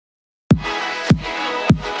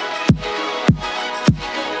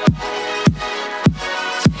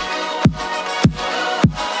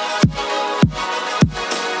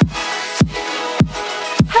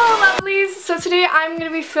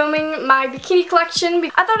be filming my bikini collection.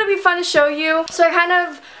 I thought it'd be fun to show you. So I kind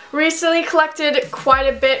of recently collected quite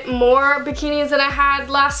a bit more bikinis than I had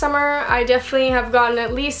last summer. I definitely have gotten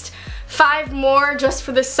at least 5 more just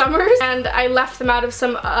for this summer, and I left them out of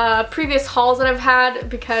some previous hauls that I've had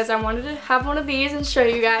because I wanted to have one of these and show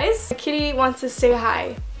you guys. The kitty wants to say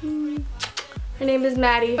hi. Her name is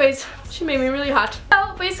Maddie. Anyways, she made me really hot.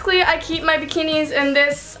 So basically I keep my bikinis in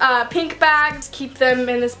this pink bag. Just keep them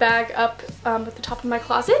in this bag up at the top of my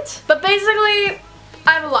closet. But basically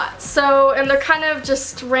I have a lot, so, and they're kind of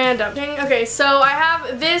just random. Okay, so I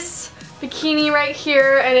have this bikini right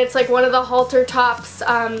here, and it's like one of the halter tops,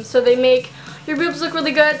 so they make your boobs look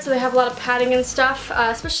really good, so they have a lot of padding and stuff,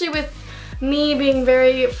 especially with me being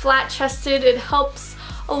very flat-chested. It helps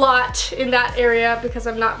a lot in that area because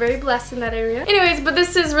I'm not very blessed in that area. Anyways, but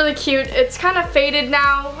this is really cute. It's kind of faded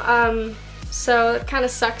now, so it kind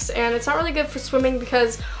of sucks, and it's not really good for swimming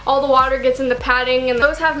because all the water gets in the padding, and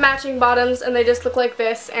those have matching bottoms and they just look like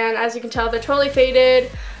this, and as you can tell they're totally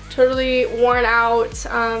faded, totally worn out.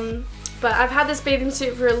 But I've had this bathing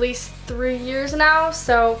suit for at least 3 years now,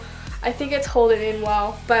 so I think it's holding in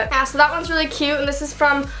well. But yeah, so that one's really cute, and this is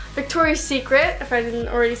from Victoria's Secret, if I didn't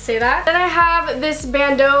already say that. Then I have this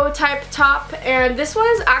bandeau type top, and this one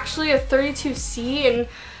is actually a 32C, and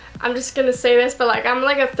I'm just gonna say this, but like I'm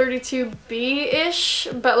like a 32B-ish,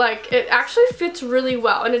 but like it actually fits really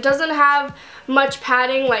well, and it doesn't have much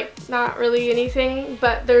padding, like not really anything,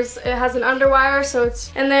 but it has an underwire, so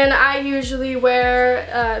it's, and then I usually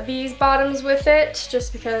wear these bottoms with it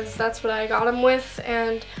just because that's what I got them with,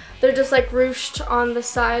 and they're just like ruched on the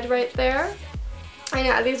side right there. And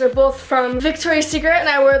yeah, these are both from Victoria's Secret, and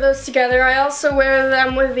I wear those together. I also wear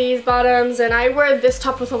them with these bottoms, and I wear this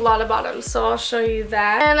top with a lot of bottoms, so I'll show you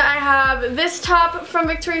that. And I have this top from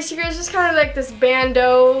Victoria's Secret. It's just kind of like this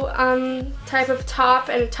bandeau type of top,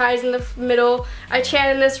 and it ties in the middle. I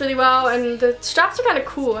tan in this really well, and the straps are kind of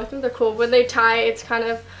cool. I think they're cool. When they tie, it's kind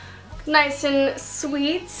of nice and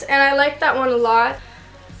sweet, and I like that one a lot.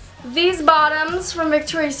 These bottoms from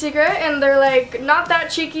Victoria's Secret, and they're like not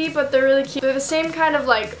that cheeky, but they're really cute. They're the same kind of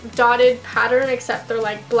like dotted pattern, except they're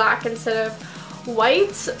like black instead of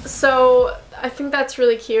white, so I think that's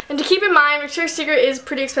really cute. And to keep in mind, Victoria's Secret is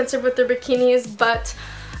pretty expensive with their bikinis, but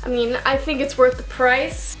I mean, I think it's worth the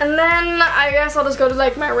price. And then I guess I'll just go to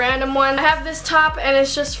like my random one. I have this top, and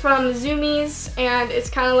it's just from Zoomies, and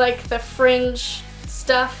it's kind of like the fringe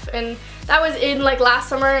stuff, and that was in like last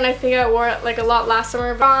summer, and I think I wore it like a lot last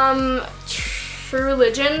summer from True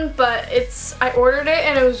Religion, but I ordered it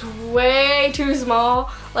and it was way too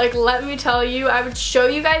small. Like, let me tell you, I would show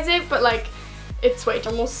you guys it, but like it's way too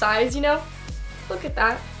almost size, you know? Look at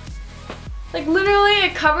that. Like literally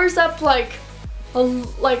it covers up like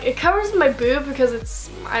it covers my boob because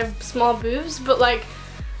I have small boobs, but like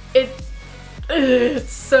it's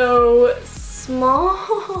so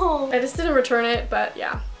small. I just didn't return it, but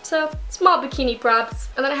yeah. So, small bikini props.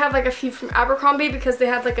 And then I have like a few from Abercrombie because they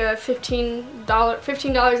had like a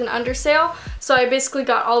 $15 and under sale. So I basically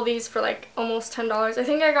got all these for like almost $10. I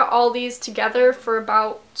think I got all these together for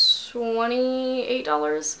about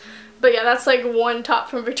 $28. But yeah, that's like one top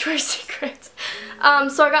from Victoria's Secret.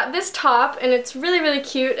 So I got this top, and it's really, really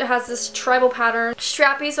cute. It has this tribal pattern.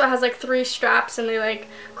 Strappy, so it has like 3 straps, and they like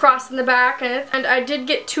cross in the back. And I did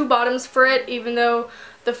get 2 bottoms for it, even though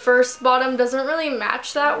the first bottom doesn't really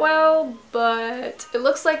match that well, but it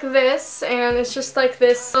looks like this, and it's just like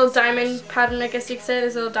this little diamond pattern, I guess you could say.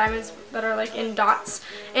 There's little diamonds that are like in dots,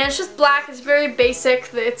 and it's just black. It's very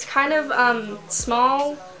basic. It's kind of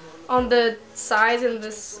small on the sides and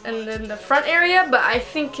then the front area, but I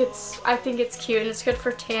think it's cute, and it's good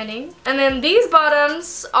for tanning. And then these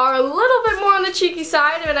bottoms are a little bit more on the cheeky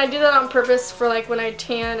side, and I do that on purpose for like when I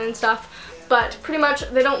tan and stuff. But pretty much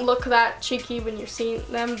they don't look that cheeky when you're seeing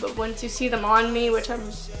them, but once you see them on me, which I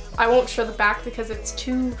won't show the back because it's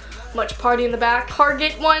too much party in the back.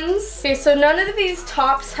 Target ones. Okay, so none of these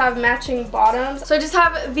tops have matching bottoms. So I just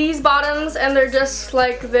have these bottoms, and they're just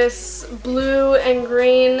like this blue and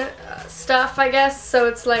green stuff, I guess. So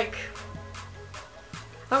it's like,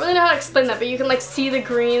 I don't really know how to explain that, but you can like see the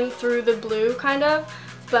green through the blue kind of.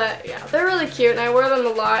 But yeah, they're really cute, and I wear them a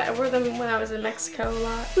lot. I wore them when I was in Mexico a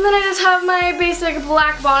lot. And then I just have my basic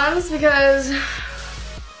black bottoms, because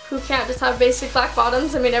who can't just have basic black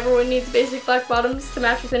bottoms? I mean, everyone needs basic black bottoms to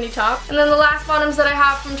match with any top. And then the last bottoms that I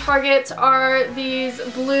have from Target are these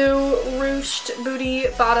blue ruched booty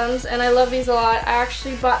bottoms, and I love these a lot. I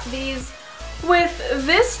actually bought these with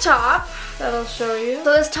this top that I'll show you.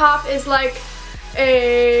 So this top is like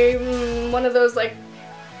one of those like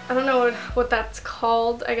I don't know what that's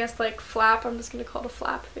called. I guess like flap. I'm just gonna call it a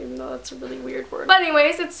flap, even though that's a really weird word. But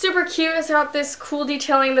anyways, it's super cute. It's got this cool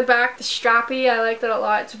detailing in the back, the strappy. I like that a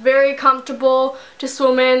lot. It's very comfortable to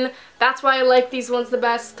swim in. That's why I like these ones the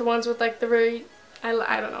best. The ones with like the very, I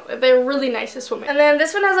don't know. They're really nice to swim in. And then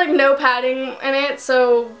this one has like no padding in it,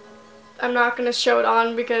 so I'm not gonna show it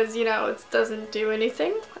on because, you know, it doesn't do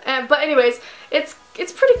anything. But anyways, it's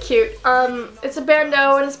pretty cute. It's a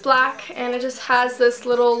bandeau and it's black, and it just has this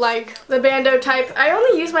little like the bandeau type. I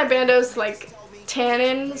only use my bandeaus like tan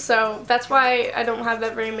in, so that's why I don't have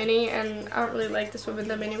that very many, and I don't really like to swim in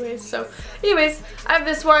them anyways. So anyways, I have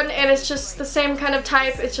this one, and it's just the same kind of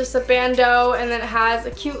type. It's just a bandeau, and then it has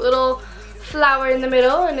a cute little flower in the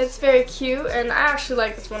middle, and it's very cute, and I actually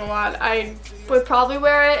like this one a lot. I would probably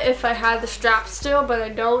wear it if I had the strap still, but I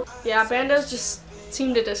don't. Yeah, bandeaus just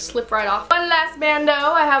seem to just slip right off. One last bandeau.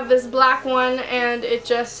 I have this black one, and it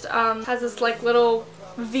just has this like little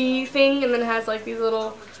V thing, and then it has like these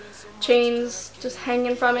little chains just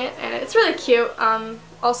hanging from it, and it's really cute.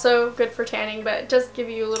 Also good for tanning, but it does give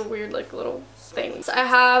you a little weird like little things. I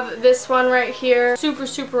have this one right here.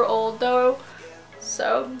 Super old though,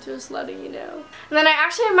 so just letting you know. And then I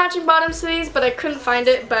actually have matching bottoms to these, but I couldn't find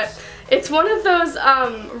it. But it's one of those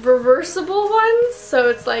reversible ones, so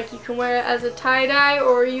it's like you can wear it as a tie-dye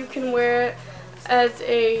or you can wear it as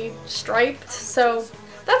a striped, so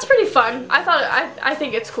that's pretty fun. I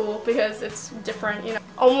think it's cool because it's different, you know.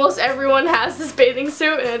 Almost everyone has this bathing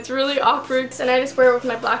suit, and it's really awkward, and I just wear it with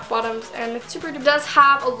my black bottoms, and it's super. It does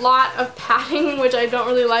have a lot of padding, which I don't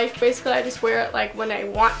really like. Basically, I just wear it like when I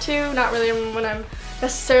want to, not really when I'm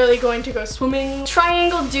necessarily going to go swimming.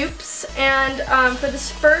 Triangl dupes, and for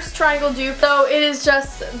this first Triangl dupe, though, it is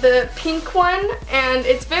just the pink one, and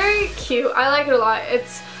it's very cute. I like it a lot.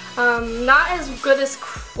 It's not as good as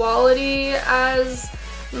quality as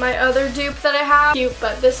my other dupe that I have, cute,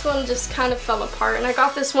 but this one just kind of fell apart, and I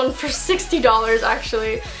got this one for $60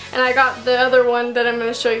 actually, and I got the other one that I'm going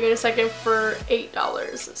to show you in a second for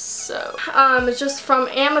 $8. So it's just from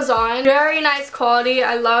Amazon. Very nice quality.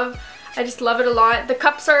 I just love it a lot. The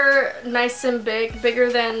cups are nice and big,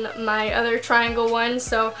 bigger than my other Triangl one,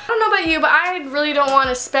 so I don't know about you, but I really don't want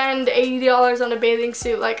to spend $80 on a bathing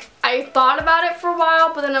suit. Like, I thought about it for a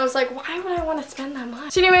while, but then I was like, why would I want to spend that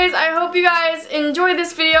much? So anyways, I hope you guys enjoyed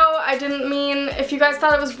this video. I didn't mean, if you guys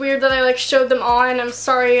thought it was weird that I like showed them on, I'm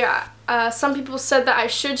sorry. Some people said that I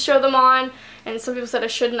should show them on, and some people said I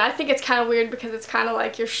shouldn't. I think it's kind of weird because it's kind of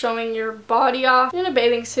like you're showing your body off in a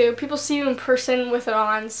bathing suit. People see you in person with it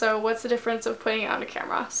on, so what's the difference of putting it on a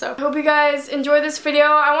camera? So I hope you guys enjoyed this video.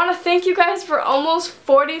 I want to thank you guys for almost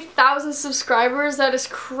 40,000 subscribers. That is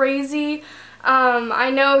crazy.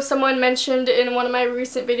 I know someone mentioned in one of my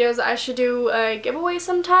recent videos that I should do a giveaway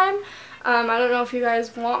sometime. I don't know if you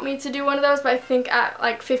guys want me to do one of those, but I think at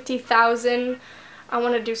like 50,000 I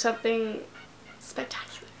want to do something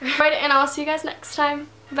spectacular. Alright, and I'll see you guys next time.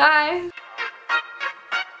 Bye!